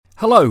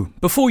Hello,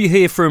 before you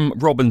hear from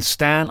Rob and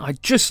Stan,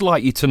 I'd just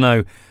like you to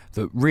know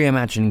that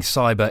Reimagining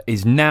Cyber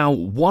is now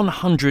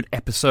 100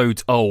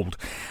 episodes old.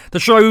 The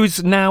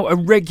show's now a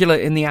regular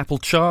in the Apple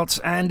charts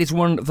and is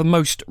one of the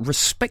most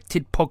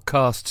respected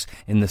podcasts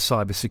in the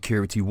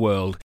cybersecurity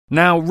world.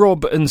 Now,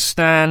 Rob and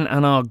Stan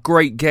and our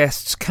great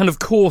guests can of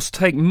course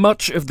take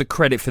much of the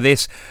credit for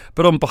this,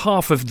 but on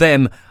behalf of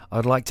them,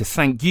 I'd like to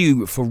thank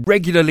you for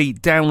regularly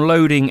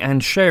downloading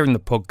and sharing the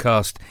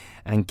podcast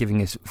and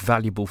giving us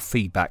valuable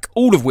feedback,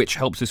 all of which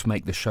helps us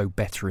make the show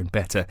better and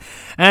better.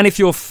 And if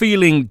you're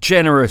feeling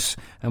generous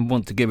and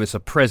want to give us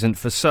a present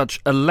for such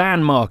a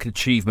landmark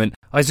achievement,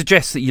 I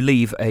suggest that you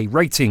leave a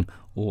rating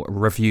or a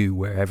review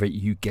wherever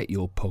you get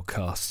your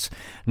podcasts.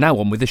 Now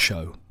on with the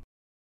show.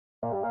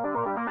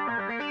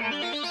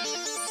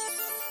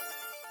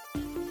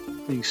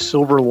 The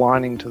silver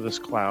lining to this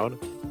cloud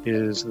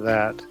is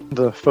that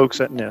the folks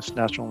at NIST,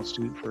 National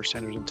Institute for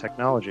Standards and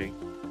Technology,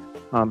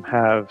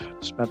 have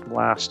spent the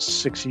last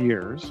 6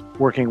 years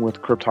working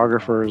with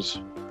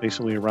cryptographers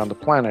basically around the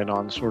planet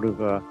on sort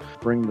of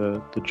bring the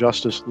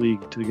Justice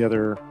League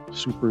together,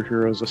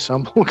 superheroes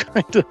assemble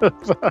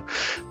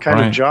kind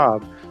of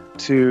job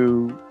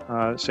to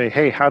say,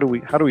 hey, how do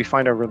we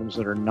find algorithms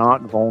that are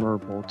not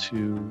vulnerable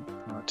to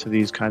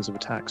these kinds of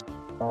attacks?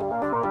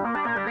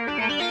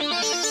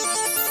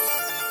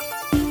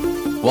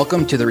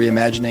 Welcome to the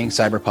Reimagining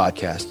Cyber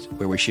podcast,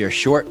 where we share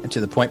short and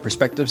to-the-point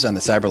perspectives on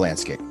the cyber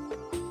landscape.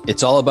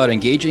 It's all about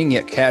engaging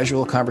yet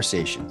casual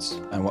conversations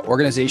on what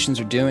organizations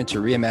are doing to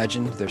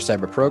reimagine their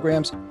cyber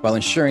programs while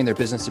ensuring their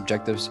business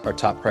objectives are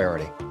top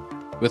priority.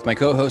 With my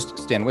co-host,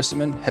 Stan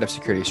Wisseman, Head of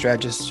Security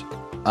Strategist,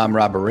 I'm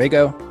Rob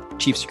Borrego,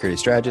 Chief Security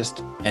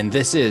Strategist, and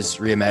this is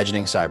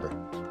Reimagining Cyber.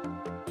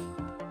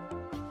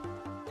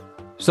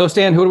 So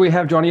Stan, who do we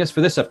have joining us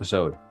for this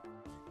episode?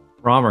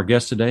 Rob, our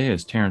guest today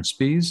is Terence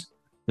Spies,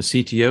 the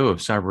CTO of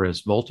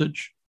CyberRes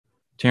Voltage.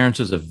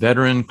 Terence is a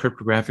veteran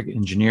cryptographic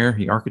engineer.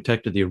 He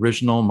architected the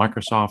original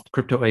Microsoft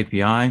Crypto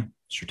API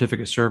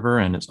certificate server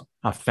and is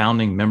a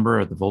founding member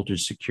of the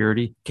Voltage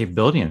security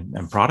capability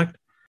and product.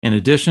 In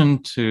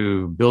addition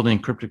to building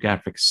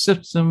cryptographic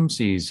systems,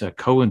 he's a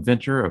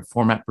co-inventor of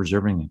format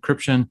preserving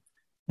encryption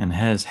and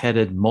has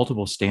headed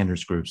multiple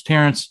standards groups.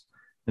 Terence,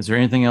 is there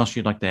anything else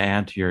you'd like to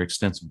add to your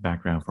extensive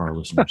background for our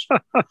listeners?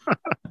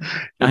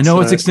 I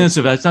know it's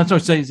extensive. That's not to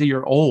say that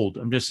you're old.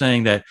 I'm just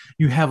saying that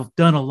you have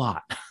done a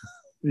lot.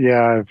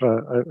 Yeah,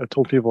 I've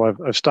told people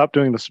I've stopped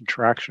doing the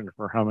subtraction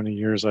for how many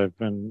years I've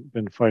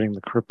been fighting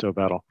the crypto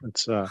battle.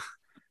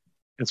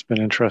 It's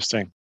been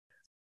interesting.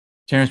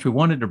 Terence, we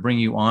wanted to bring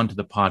you onto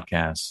the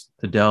podcast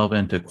to delve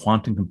into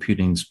quantum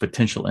computing's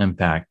potential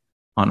impact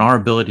on our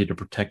ability to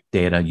protect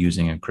data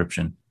using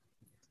encryption.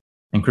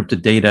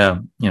 Encrypted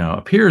data,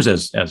 appears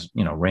as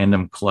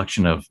random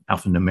collection of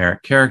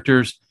alphanumeric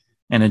characters,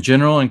 and in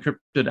general, encrypted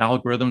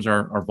algorithms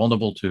are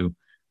vulnerable to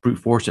brute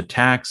force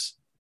attacks,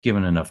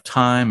 given enough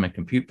time and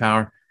compute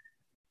power.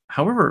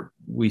 However,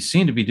 we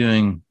seem to be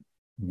doing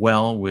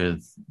well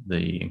with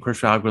the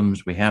encryption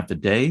algorithms we have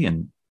today,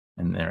 and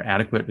they're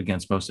adequate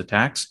against most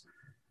attacks.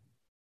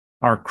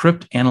 Are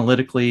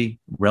cryptanalytically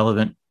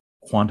relevant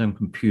quantum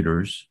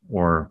computers,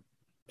 or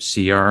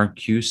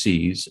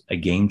CRQCs, a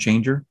game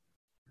changer?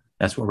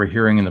 That's what we're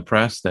hearing in the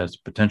press. That's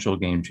a potential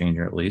game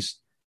changer, at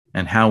least,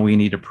 and how we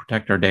need to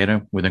protect our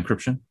data with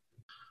encryption.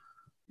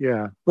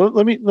 Yeah. Well,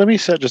 let me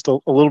set just a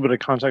little bit of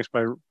context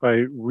by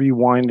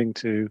rewinding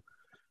to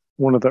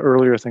one of the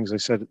earlier things you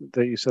said,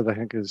 I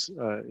think is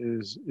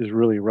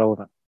really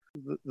relevant.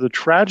 The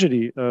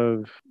tragedy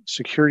of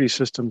security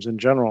systems in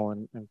general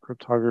and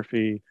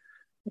cryptography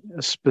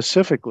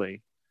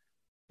specifically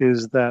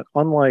is that,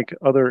 unlike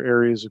other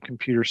areas of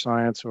computer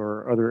science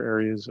or other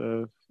areas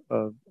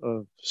of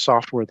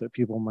software that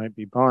people might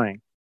be buying,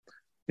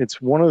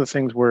 it's one of the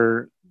things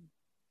where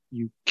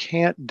you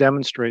can't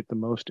demonstrate the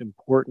most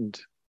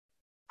important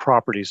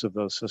properties of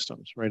those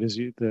systems, right?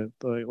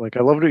 Like,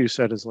 I love what you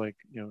said is like,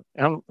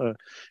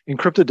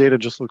 encrypted data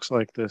just looks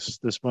like this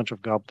bunch of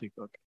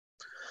gobbledygook.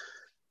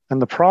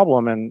 And the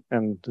problem,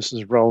 and this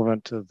is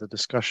relevant to the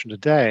discussion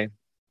today,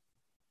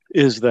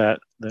 is that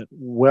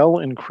well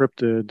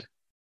encrypted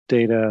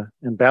data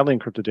and badly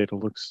encrypted data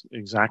looks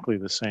exactly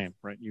the same,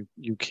 right?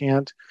 You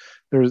can't,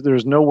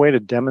 there's no way to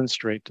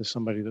demonstrate to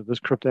somebody that this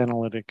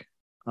cryptanalytic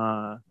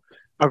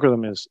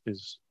algorithm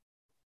is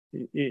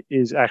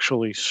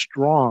actually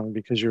strong,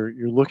 because you're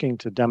looking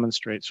to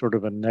demonstrate sort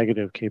of a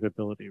negative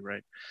capability,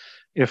 right?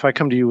 If I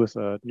come to you with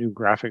a new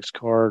graphics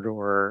card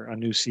or a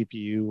new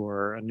CPU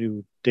or a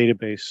new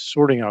database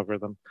sorting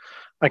algorithm,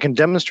 I can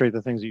demonstrate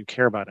the things that you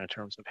care about in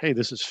terms of, hey,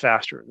 this is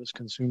faster, this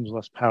consumes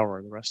less power,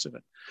 and the rest of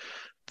it.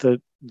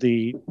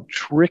 The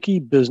tricky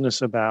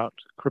business about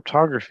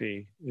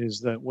cryptography is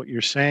that what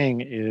you're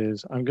saying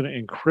is, I'm going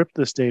to encrypt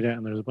this data,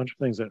 and there's a bunch of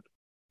things that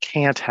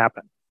can't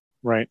happen,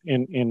 right?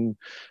 In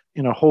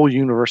a whole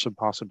universe of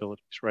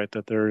possibilities, right?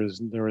 That there is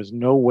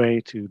no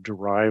way to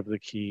derive the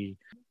key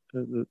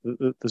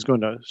that's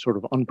going to sort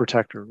of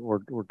unprotect or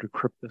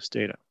decrypt this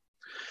data.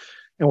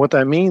 And what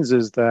that means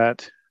is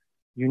that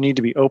you need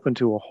to be open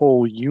to a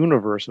whole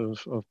universe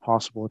of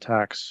possible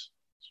attacks,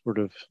 sort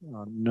of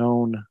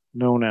known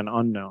and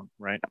unknown,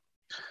 right?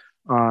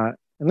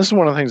 And this is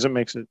one of the things that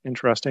makes it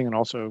interesting and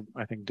also,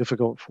 I think,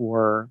 difficult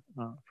for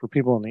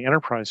people in the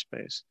enterprise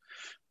space,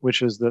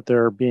 which is that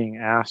they're being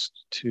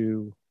asked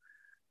to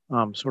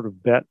sort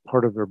of bet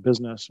part of their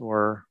business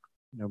or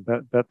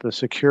bet the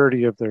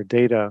security of their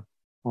data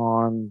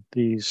on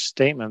these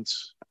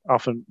statements,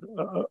 often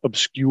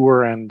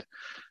obscure and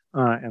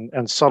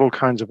subtle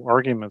kinds of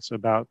arguments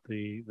about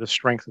the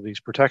strength of these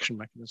protection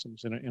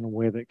mechanisms in a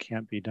way that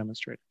can't be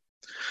demonstrated.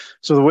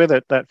 So the way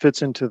that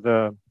fits into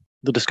the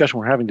discussion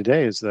we're having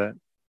today is that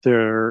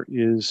there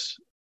is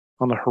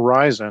on the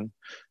horizon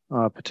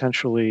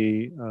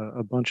potentially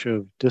a bunch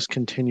of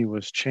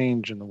discontinuous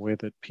change in the way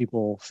that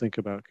people think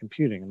about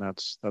computing, and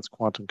that's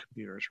quantum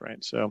computers,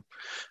 right? So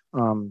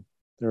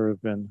there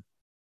have been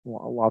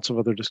lots of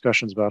other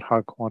discussions about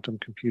how quantum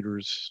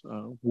computers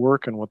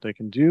work and what they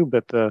can do,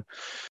 but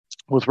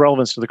with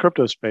relevance to the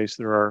crypto space,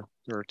 there are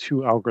two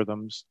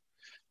algorithms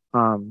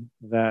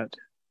that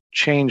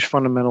change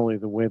fundamentally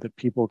the way that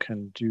people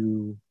can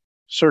do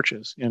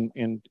searches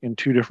in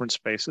two different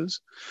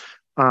spaces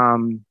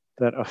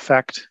that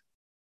affect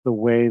the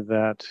way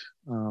that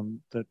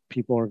that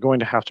people are going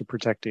to have to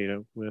protect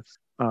data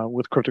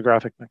with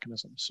cryptographic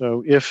mechanisms.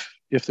 So if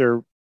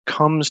there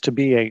comes to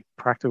be a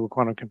practical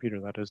quantum computer,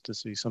 that is to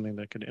say something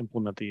that could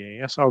implement the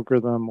AES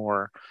algorithm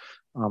or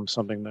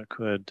something that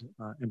could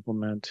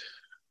implement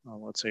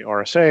let's say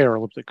RSA or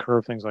elliptic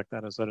curve, things like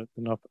that, is that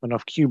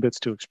enough qubits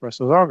to express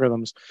those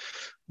algorithms,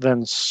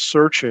 then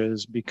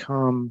searches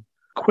become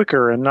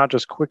quicker, and not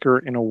just quicker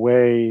in a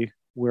way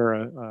where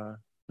a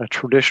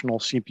traditional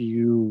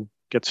CPU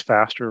gets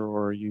faster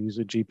or you use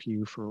a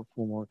GPU for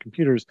more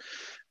computers.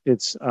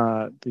 It's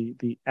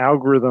the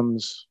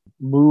algorithms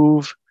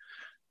move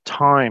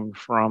time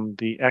from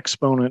the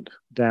exponent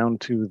down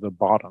to the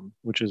bottom,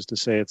 which is to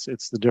say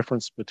it's the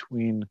difference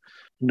between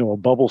a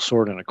bubble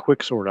sort and a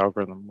quicksort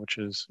algorithm, which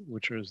is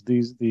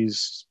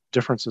these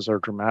differences are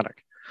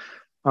dramatic.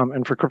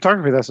 And for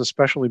cryptography, that's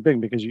especially big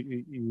because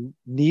you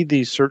need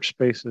these search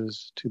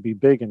spaces to be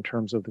big in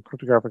terms of the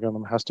cryptographic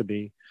algorithm has to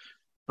be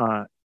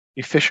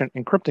efficient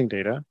encrypting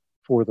data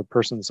for the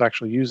person that's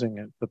actually using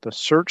it, but the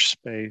search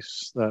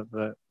space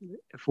that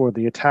for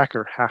the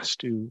attacker has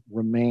to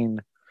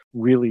remain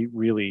really,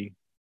 really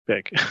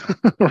big,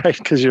 right?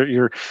 Because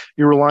you're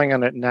relying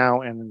on it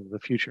now and into the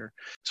future.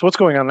 So what's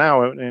going on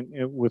now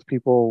with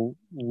people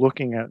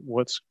looking at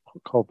what's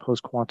called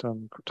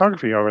post-quantum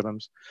cryptography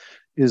algorithms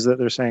is that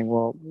they're saying,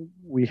 well,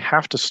 we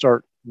have to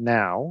start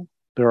now.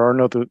 There are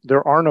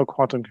no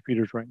quantum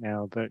computers right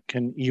now that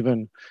can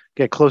even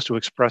get close to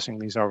expressing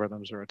these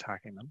algorithms or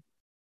attacking them.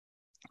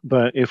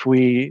 But if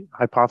we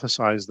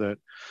hypothesize that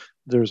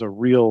there's a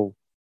real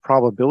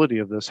probability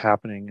of this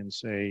happening in,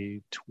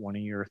 say,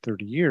 20 or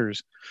 30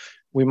 years,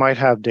 we might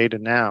have data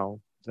now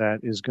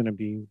that is going to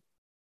be,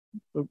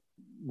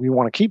 we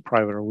want to keep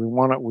private, or we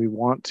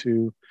want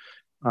to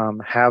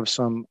have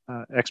some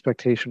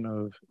expectation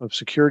of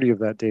security of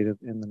that data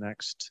in the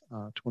next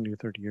 20 or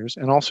 30 years.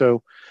 And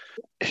also,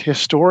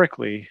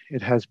 historically,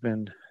 it has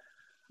been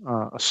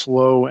a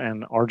slow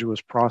and arduous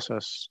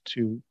process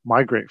to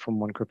migrate from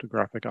one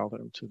cryptographic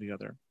algorithm to the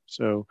other.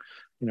 So,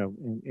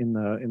 in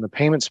the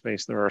payment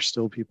space, there are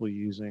still people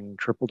using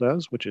triple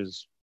DES, which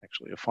is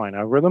actually a fine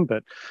algorithm,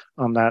 but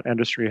that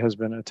industry has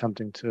been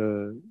attempting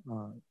to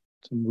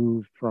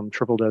move from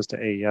triple DES to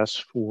AES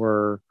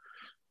for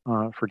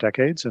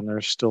decades, and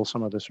there's still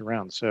some of this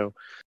around. So,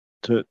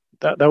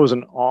 that was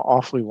an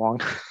awfully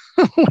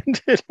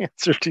long-winded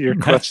answer to your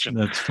question.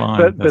 That's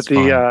fine.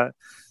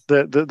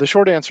 But the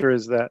short answer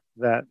is that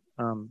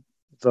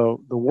the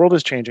world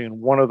is changing, and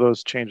one of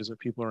those changes that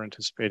people are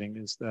anticipating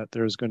is that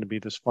there's going to be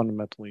this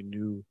fundamentally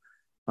new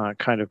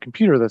kind of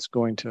computer that's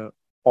going to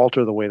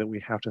alter the way that we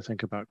have to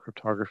think about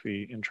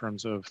cryptography in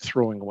terms of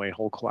throwing away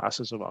whole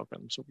classes of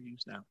algorithms that we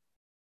use now.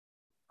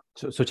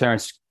 So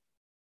Terence,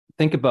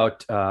 think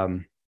about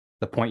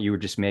the point you were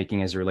just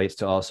making as it relates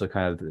to also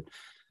kind of,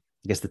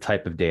 the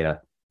type of data.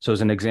 So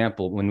as an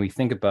example, when we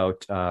think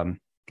about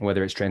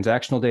whether it's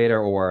transactional data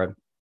or,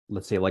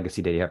 let's say,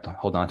 legacy data, you have to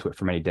hold on to it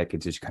for many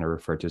decades, as you kind of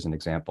referred to as an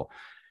example.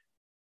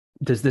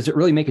 Does it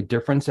really make a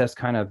difference as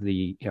kind of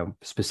the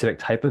specific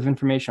type of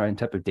information or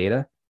type of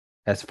data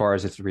as far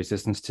as its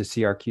resistance to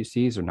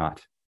CRQCs or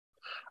not?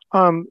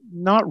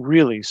 Not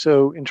really.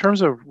 So in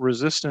terms of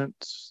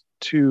resistance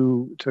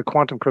to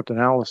quantum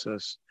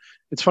cryptanalysis,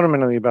 it's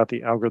fundamentally about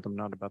the algorithm,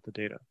 not about the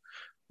data.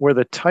 Where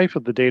the type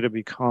of the data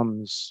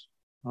becomes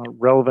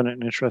relevant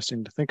and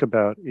interesting to think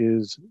about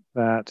is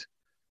that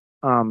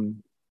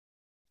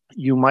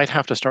you might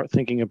have to start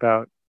thinking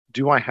about,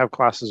 do I have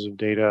classes of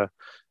data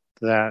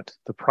that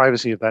the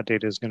privacy of that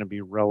data is going to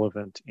be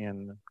relevant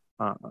in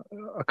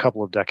a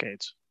couple of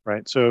decades,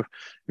 right? So if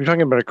you're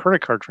talking about a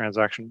credit card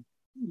transaction,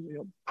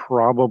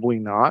 probably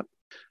not.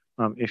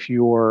 If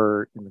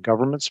you're in the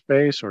government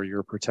space or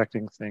you're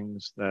protecting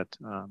things that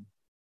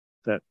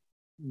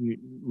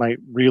might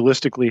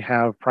realistically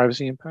have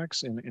privacy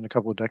impacts in a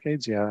couple of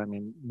decades. Yeah, I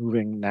mean,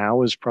 moving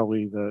now is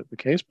probably the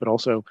case, but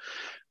also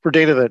for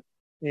data that,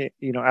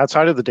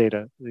 outside of the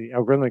data, the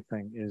algorithmic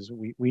thing is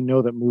we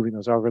know that moving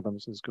those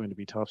algorithms is going to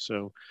be tough.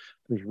 So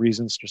there's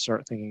reasons to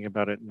start thinking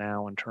about it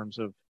now in terms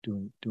of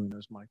doing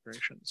those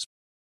migrations.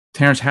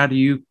 Terence, how do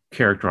you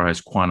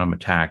characterize quantum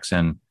attacks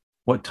and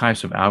what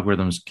types of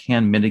algorithms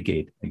can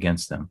mitigate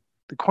against them?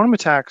 The quantum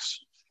attacks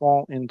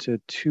fall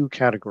into two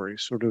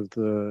categories, sort of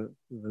the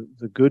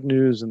good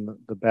news and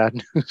the bad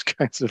news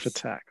kinds of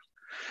attacks.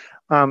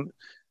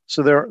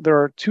 So there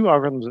are two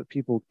algorithms that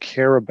people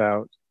care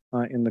about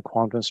in the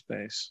quantum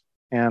space.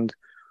 And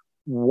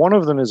one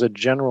of them is a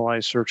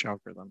generalized search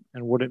algorithm.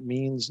 And what it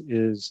means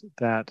is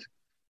that,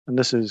 and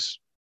this is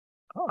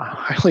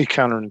highly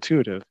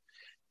counterintuitive,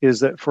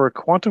 is that for a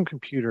quantum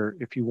computer,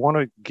 if you want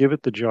to give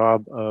it the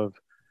job of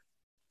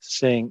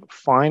saying,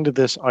 find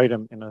this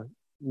item in a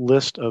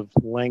list of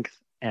length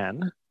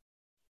n,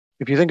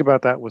 if you think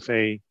about that with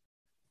a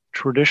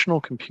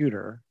traditional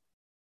computer,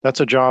 that's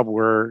a job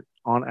where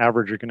on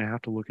average, you're going to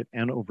have to look at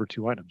n over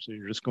 2 items. So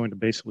you're just going to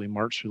basically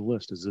march through the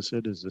list. Is this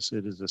it? Is this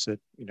it? Is this it?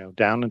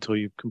 Down until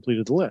you've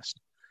completed the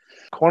list.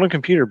 Quantum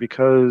computer,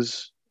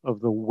 because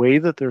of the way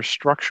that they're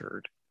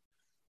structured,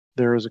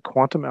 there is a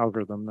quantum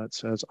algorithm that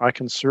says I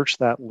can search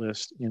that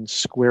list in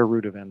square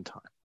root of n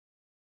time.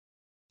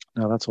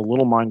 Now that's a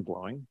little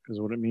mind-blowing,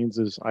 because what it means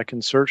is I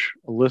can search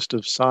a list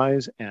of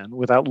size n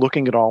without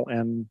looking at all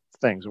n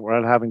things, or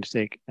without having to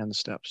take n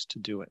steps to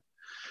do it.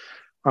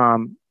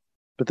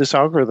 But this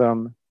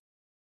algorithm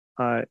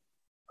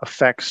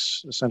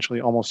affects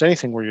essentially almost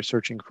anything where you're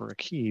searching for a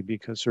key,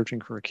 because searching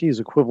for a key is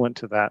equivalent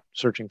to that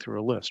searching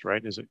through a list,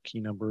 right? Is it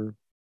key number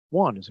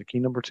 1? Is it key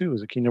number 2?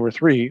 Is it key number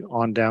 3?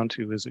 On down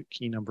to, is it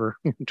key number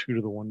 2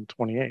 to the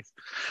 128th?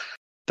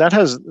 That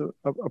has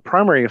a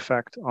primary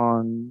effect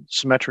on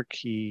symmetric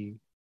key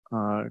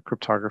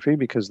cryptography,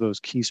 because those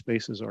key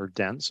spaces are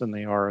dense and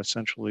they are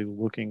essentially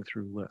looking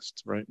through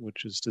lists, right?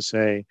 Which is to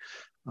say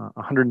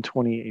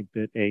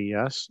 128-bit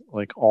AES,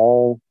 like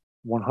all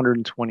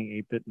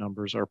 128-bit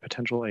numbers are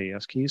potential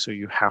AES keys, so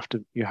you have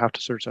to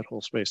search that whole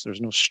space. There's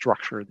no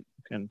structure that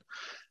you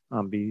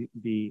can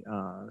be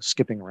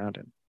skipping around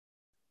in.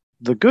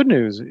 The good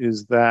news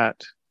is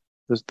that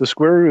the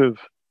square root of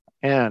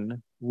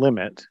n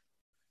limit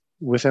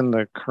within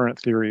the current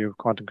theory of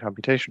quantum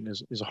computation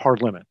is a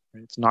hard limit.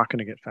 Right? It's not going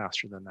to get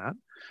faster than that,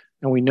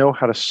 and we know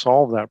how to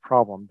solve that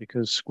problem,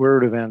 because square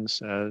root of n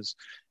says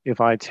if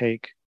I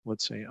take,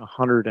 let's say,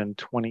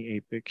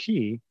 128-bit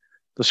key,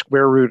 the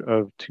square root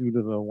of 2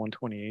 to the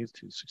 128th is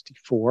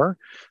 264.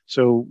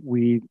 So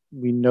we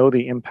know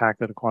the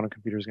impact that a quantum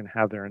computer is going to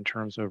have there in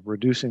terms of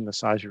reducing the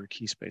size of your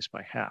key space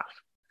by half.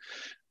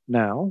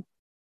 Now,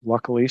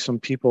 luckily, some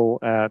people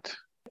at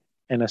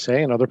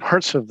NSA and other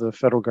parts of the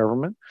federal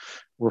government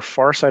were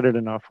farsighted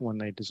enough when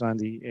they designed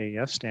the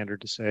AES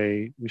standard to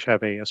say we should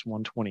have AES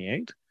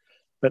 128.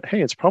 But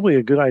hey, it's probably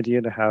a good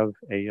idea to have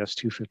AES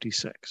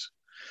 256.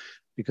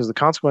 Because the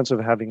consequence of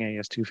having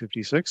AES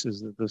 256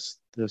 is that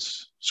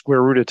this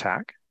square root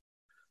attack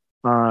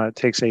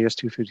takes AES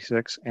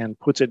 256 and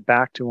puts it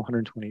back to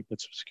 128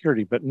 bits of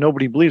security. But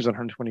nobody believes that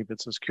 120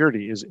 bits of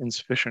security is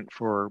insufficient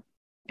for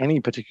any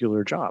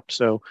particular job.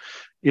 So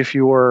if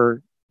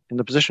you're in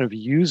the position of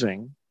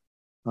using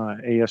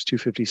AES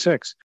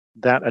 256,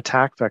 that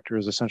attack vector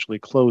is essentially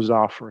closed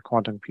off for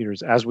quantum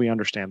computers as we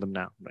understand them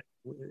now, right?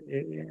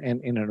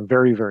 And in a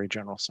very, very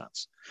general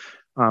sense.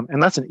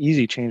 And that's an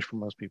easy change for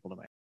most people to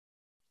make.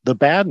 The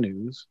bad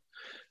news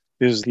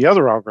is the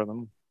other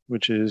algorithm,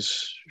 which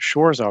is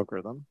Shor's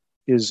algorithm,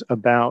 is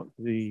about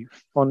the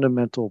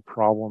fundamental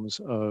problems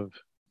of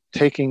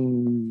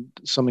taking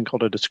something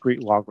called a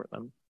discrete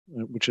logarithm,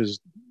 which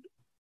is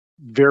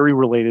very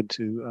related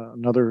to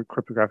another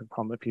cryptographic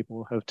problem that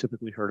people have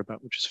typically heard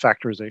about, which is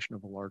factorization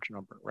of a large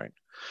number, right?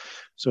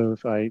 So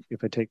if I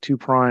take two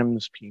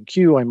primes, p and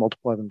q, I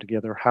multiply them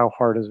together, how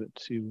hard is it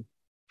to,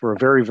 for a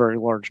very, very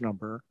large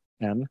number,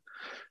 n,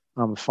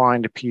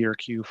 find a p or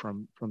q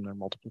from their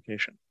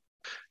multiplication?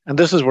 And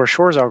this is where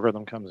Shor's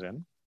algorithm comes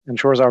in. And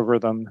Shor's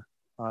algorithm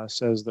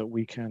says that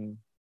we can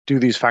do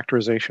these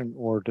factorization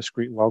or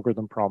discrete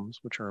logarithm problems,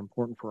 which are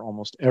important for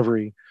almost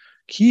every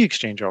key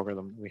exchange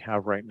algorithm we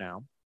have right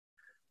now,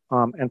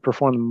 and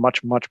perform them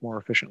much, much more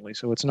efficiently.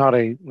 So it's not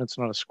a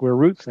square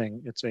root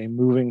thing. It's a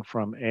moving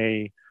from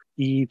a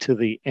e to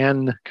the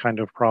n kind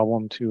of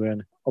problem to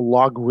a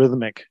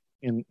logarithmic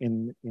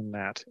in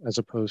that, as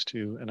opposed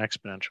to an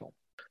exponential.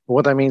 But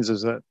what that means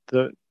is that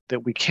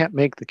that we can't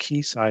make the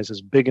key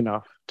sizes big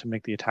enough to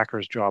make the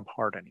attacker's job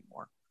hard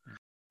anymore.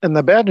 And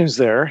the bad news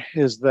there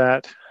is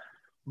that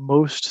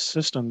most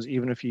systems,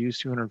 even if you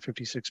use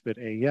 256-bit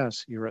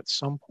AES, you're at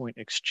some point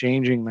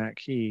exchanging that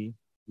key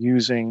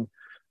using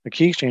a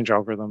key exchange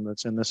algorithm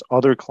that's in this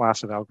other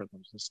class of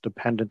algorithms that's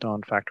dependent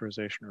on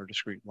factorization or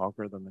discrete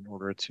logarithm in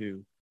order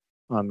to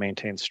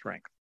maintain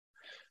strength.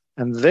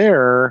 And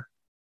there,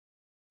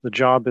 the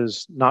job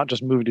is not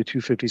just moving to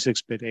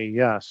 256-bit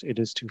AES, it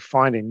is to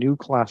find a new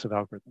class of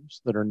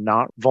algorithms that are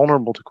not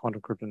vulnerable to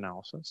quantum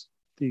cryptanalysis,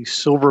 the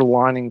silver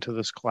lining to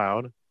this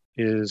cloud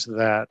is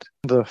that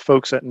the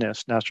folks at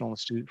NIST, National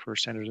Institute for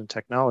Standards and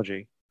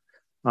Technology,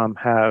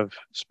 have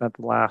spent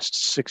the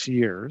last 6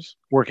 years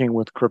working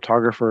with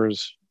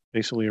cryptographers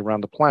basically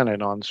around the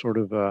planet on sort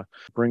of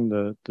bring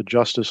the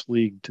Justice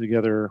League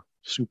together,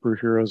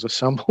 superheroes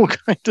assemble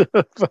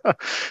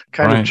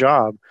kind of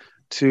job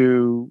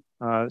to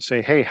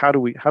say, hey, how do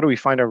we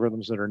find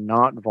algorithms that are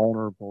not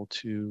vulnerable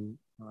to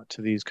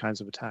these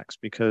kinds of attacks?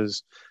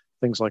 Because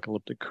things like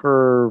elliptic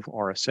curve,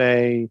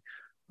 RSA,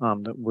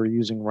 that we're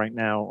using right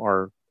now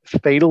are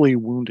fatally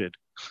wounded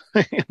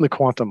in the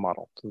quantum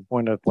model, to the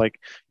point of like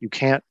you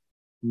can't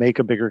make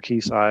a bigger key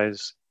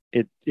size.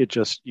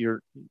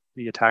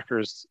 The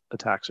attacker's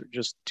attacks are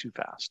just too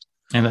fast.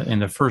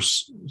 And the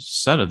first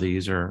set of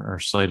these are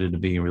slated to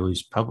be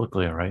released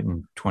publicly, right,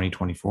 in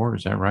 2024.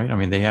 Is that right? I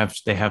mean, they have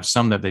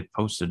some that they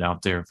posted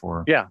out there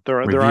for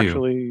they're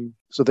actually,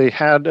 so they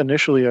had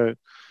initially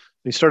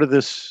they started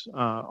this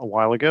a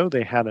while ago.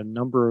 They had a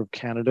number of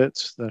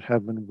candidates that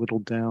have been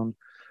whittled down.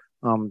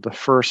 The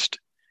first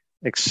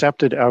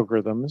accepted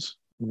algorithms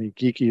in the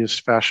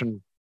geekiest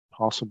fashion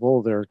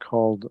possible, they're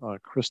called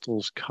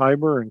Crystals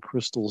Kyber and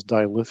Crystals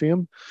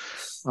Dilithium,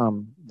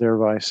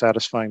 thereby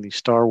satisfying the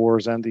Star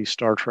Wars and the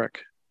Star Trek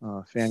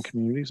fan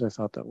communities. I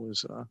thought that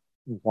was a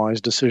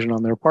wise decision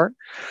on their part.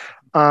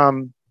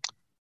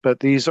 But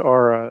these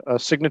are a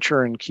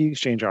signature and key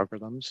exchange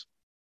algorithms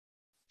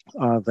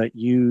that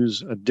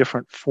use a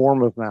different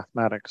form of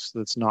mathematics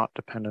that's not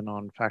dependent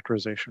on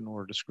factorization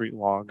or discrete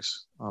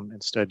logs.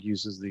 Instead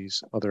uses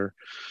these other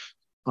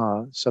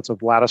sets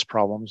of lattice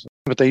problems,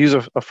 but they use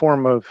a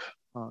form of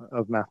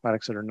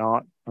mathematics that are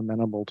not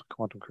amenable to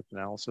quantum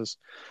cryptanalysis.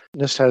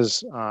 NIST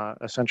has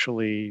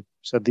essentially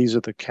said these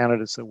are the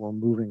candidates that we're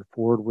moving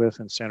forward with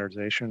in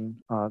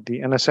standardization. The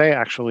NSA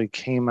actually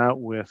came out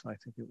with, I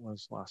think it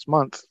was last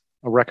month,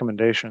 a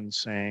recommendation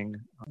saying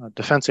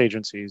defense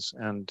agencies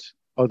and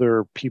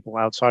other people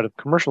outside of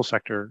the commercial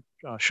sector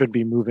should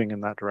be moving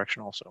in that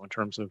direction also, in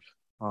terms of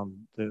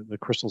the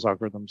crystals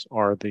algorithms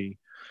are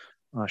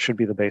should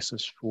be the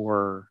basis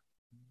for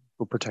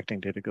protecting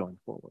data going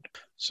forward.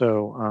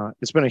 So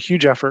it's been a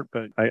huge effort,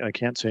 but I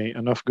can't say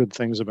enough good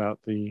things about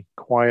the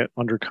quiet,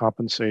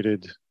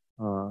 undercompensated,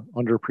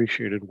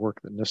 underappreciated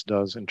work that NIST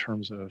does in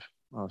terms of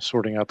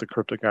sorting out the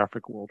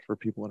cryptographic world for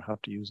people that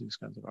have to use these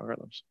kinds of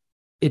algorithms.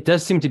 It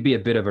does seem to be a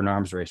bit of an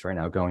arms race right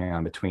now going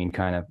on between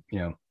kind of,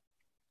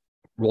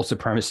 role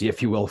supremacy,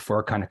 if you will,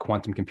 for kind of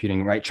quantum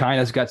computing, right?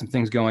 China's got some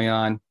things going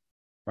on,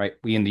 right?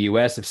 We in the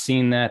US have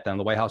seen that. Then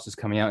the White House is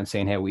coming out and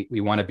saying, hey,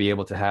 we want to be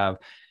able to have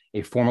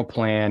a formal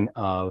plan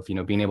of,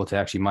 being able to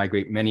actually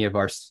migrate many of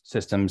our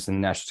systems and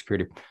national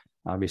security,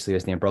 obviously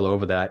as the umbrella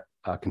over that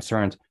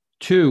concerns,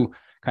 to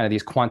kind of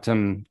these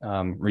quantum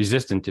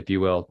resistant, if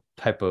you will,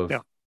 type of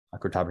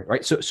cryptography,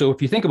 right? So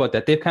if you think about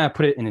that, they've kind of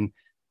put it in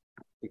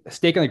a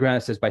stake on the ground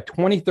that says by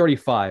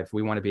 2035,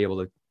 we want to be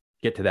able to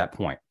get to that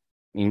point.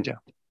 I mean,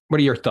 what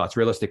are your thoughts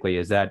realistically?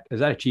 Is that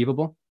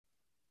achievable?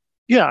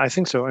 Yeah, I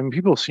think so. I mean,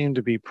 people seem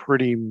to be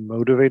pretty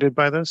motivated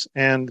by this.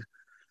 And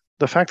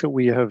the fact that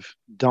we have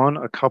done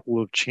a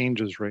couple of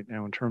changes right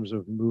now in terms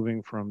of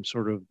moving from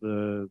sort of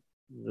the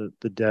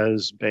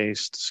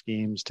DES-based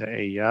schemes to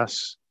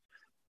AES,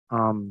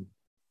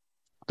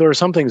 there are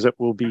some things that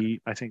will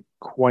be, I think,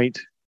 quite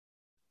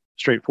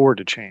straightforward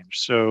to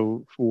change.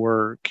 So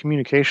for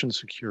communication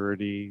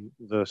security,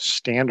 the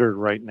standard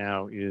right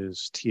now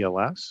is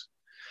TLS.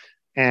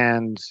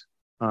 And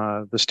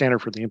the standard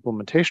for the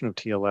implementation of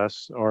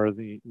TLS are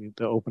the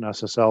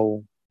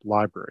OpenSSL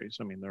libraries.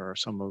 I mean, there are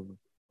some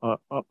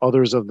of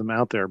others of them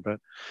out there, but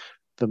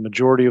the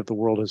majority of the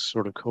world has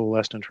sort of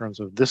coalesced in terms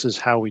of this is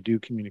how we do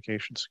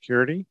communication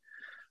security.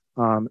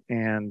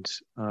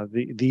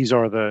 These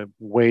are the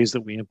ways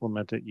that we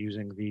implement it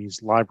using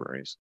these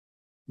libraries.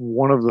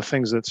 One of the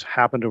things that's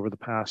happened over the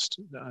past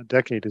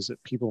decade is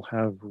that people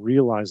have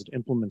realized that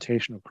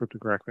implementation of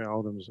cryptographic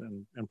algorithms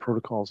and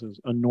protocols is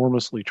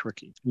enormously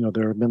tricky.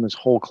 There have been this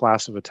whole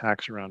class of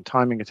attacks around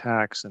timing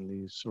attacks and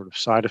these sort of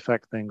side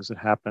effect things that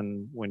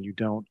happen when you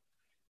don't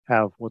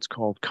have what's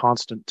called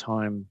constant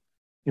time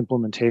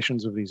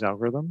implementations of these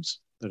algorithms.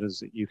 That is,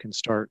 that you can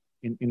start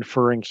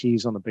inferring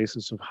keys on the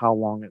basis of how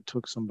long it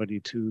took somebody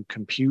to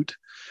compute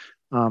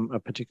a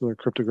particular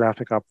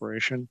cryptographic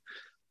operation.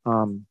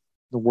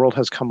 The world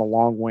has come a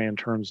long way in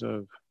terms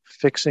of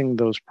fixing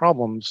those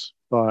problems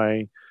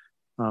by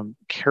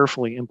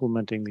carefully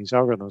implementing these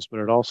algorithms, but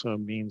it also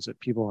means that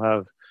people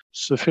have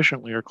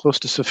sufficiently or close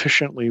to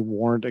sufficiently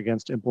warned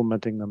against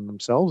implementing them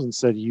themselves,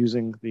 instead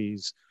using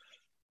these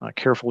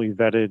carefully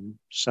vetted,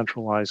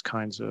 centralized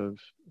kinds of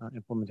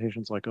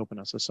implementations like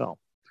OpenSSL.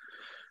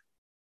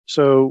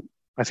 So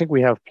I think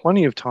we have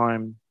plenty of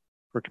time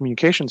for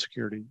communication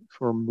security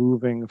for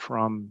moving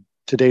from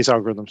today's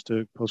algorithms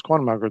to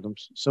post-quantum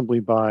algorithms simply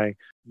by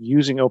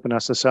using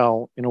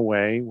OpenSSL in a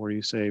way where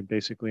you say,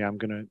 basically, I'm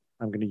going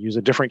to use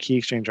a different key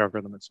exchange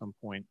algorithm at some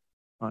point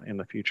in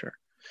the future.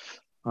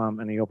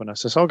 And the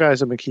OpenSSL guys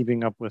have been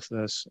keeping up with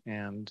this,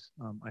 and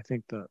I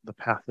think the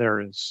path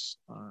there is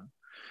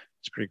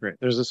It's pretty great.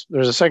 There's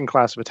a second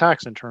class of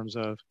attacks in terms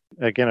of,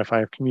 again, if I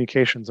have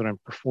communications that I'm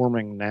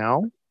performing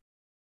now,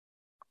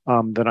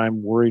 that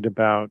I'm worried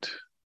about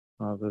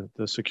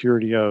the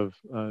security of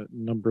a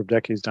number of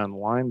decades down the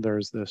line.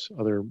 There's this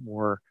other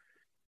more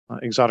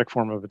exotic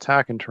form of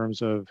attack in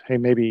terms of, hey,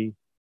 maybe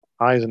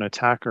I as an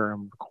attacker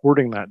am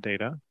recording that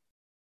data,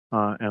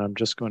 and I'm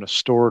just going to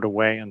store it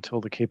away until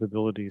the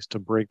capabilities to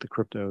break the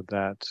crypto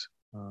that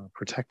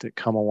protect it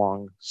come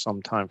along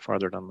sometime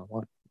farther down the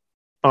line.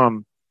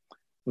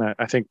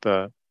 I think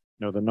the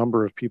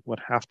number of people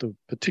that have to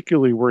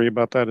particularly worry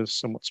about that is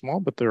somewhat small,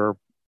 but there are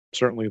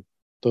certainly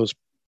those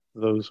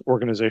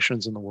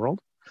organizations in the world,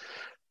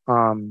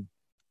 and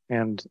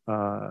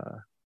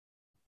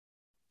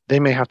they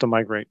may have to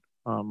migrate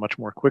much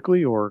more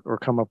quickly, or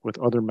come up with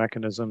other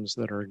mechanisms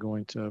that are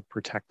going to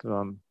protect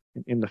them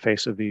in the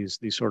face of these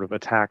sort of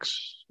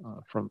attacks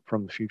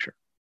from the future.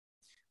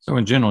 So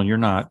in general, you're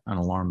not an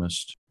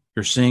alarmist.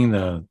 You're seeing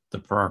the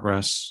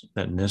progress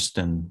that NIST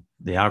and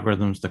the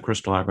algorithms, the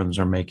crystal algorithms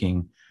are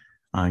making.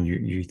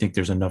 You think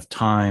there's enough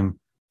time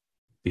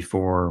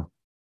before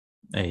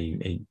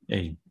a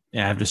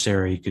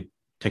adversary could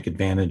take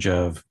advantage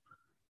of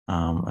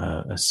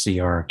a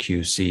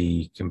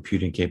CRQC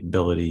computing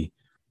capability,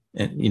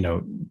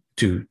 and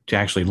to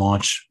actually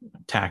launch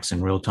attacks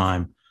in real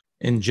time.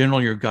 In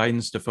general, your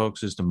guidance to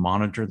folks is to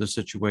monitor the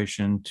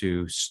situation,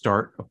 to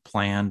start a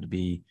plan to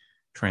be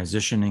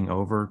transitioning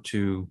over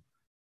to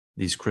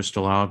these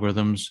crystal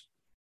algorithms,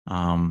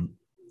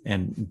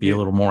 and be a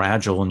little more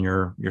agile in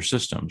your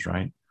systems,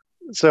 right?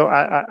 So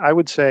I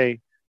would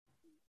say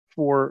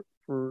for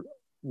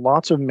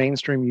lots of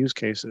mainstream use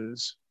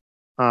cases,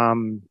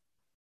 the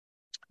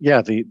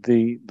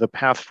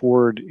path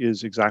forward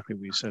is exactly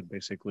what you said,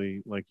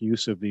 basically, like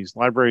use of these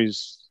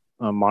libraries,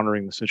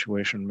 monitoring the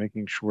situation,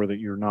 making sure that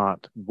you're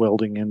not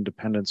welding in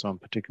dependence on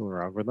particular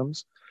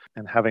algorithms,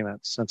 and having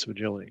that sense of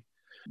agility.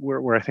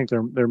 Where I think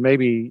there may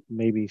be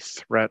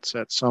threats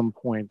at some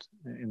point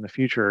in the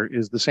future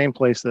is the same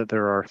place that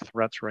there are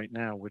threats right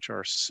now, which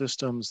are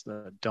systems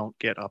that don't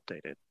get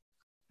updated.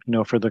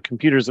 For the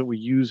computers that we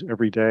use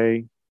every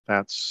day,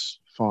 that's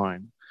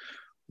fine.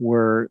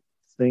 Where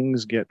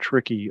things get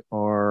tricky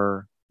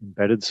are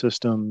embedded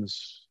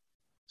systems,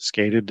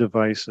 SCADA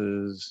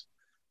devices,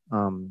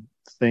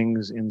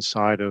 things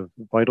inside of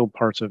vital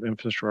parts of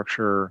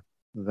infrastructure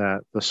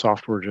that the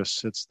software just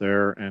sits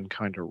there and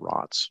kind of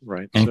rots,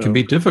 right? And can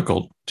be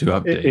difficult to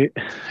update.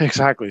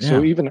 Exactly. Yeah.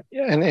 So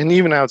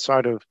even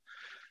outside of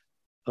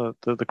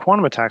the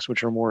quantum attacks,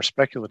 which are more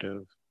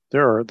speculative,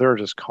 there are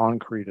just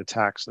concrete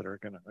attacks that are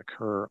going to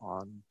occur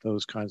on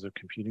those kinds of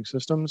computing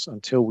systems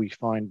until we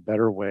find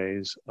better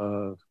ways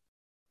of,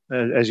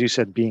 as you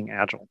said, being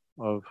agile,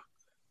 of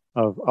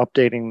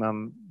updating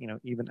them,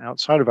 even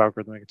outside of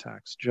algorithmic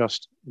attacks,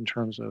 just in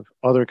terms of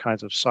other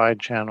kinds of side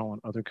channel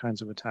and other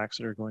kinds of attacks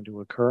that are going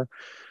to occur.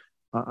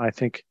 I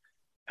think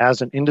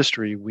as an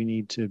industry, we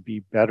need to be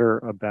better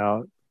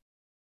about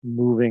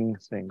moving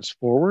things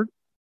forward.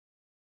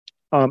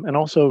 And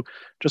also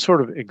just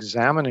sort of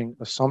examining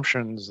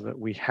assumptions that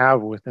we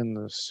have within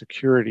the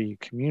security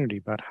community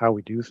about how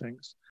we do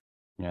things.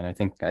 Yeah, and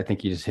I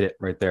think you just hit it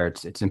right there.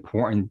 It's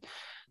important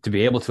to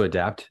be able to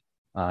adapt.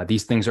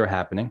 These things are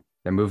happening.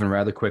 They're moving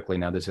rather quickly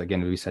now. This,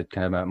 again, we said,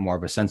 kind of more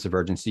of a sense of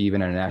urgency,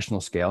 even at a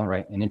national scale,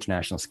 right, an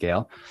international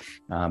scale.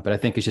 But I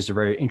think it's just a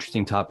very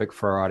interesting topic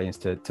for our audience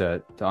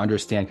to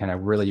understand kind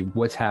of really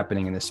what's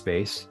happening in this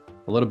space,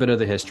 a little bit of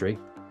the history,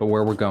 but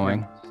where we're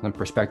going. Some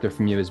perspective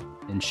from you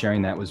in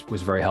sharing that was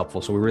very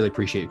helpful. So we really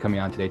appreciate you coming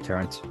on today,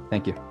 Terrence.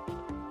 Thank you.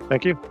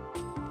 Thank you.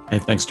 Hey,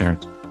 thanks,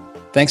 Terrence.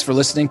 Thanks for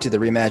listening to the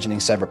Reimagining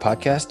Cyber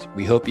podcast.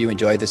 We hope you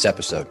enjoyed this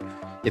episode.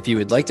 If you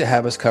would like to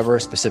have us cover a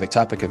specific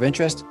topic of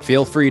interest,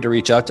 feel free to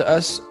reach out to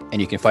us,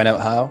 and you can find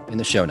out how in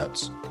the show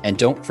notes. And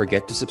don't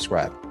forget to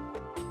subscribe.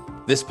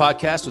 This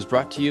podcast was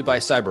brought to you by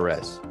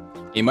CyberRes,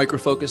 a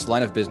micro-focused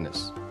line of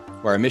business,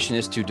 where our mission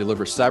is to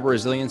deliver cyber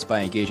resilience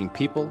by engaging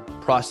people,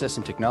 process,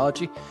 and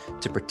technology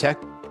to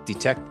protect,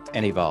 detect,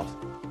 and evolve.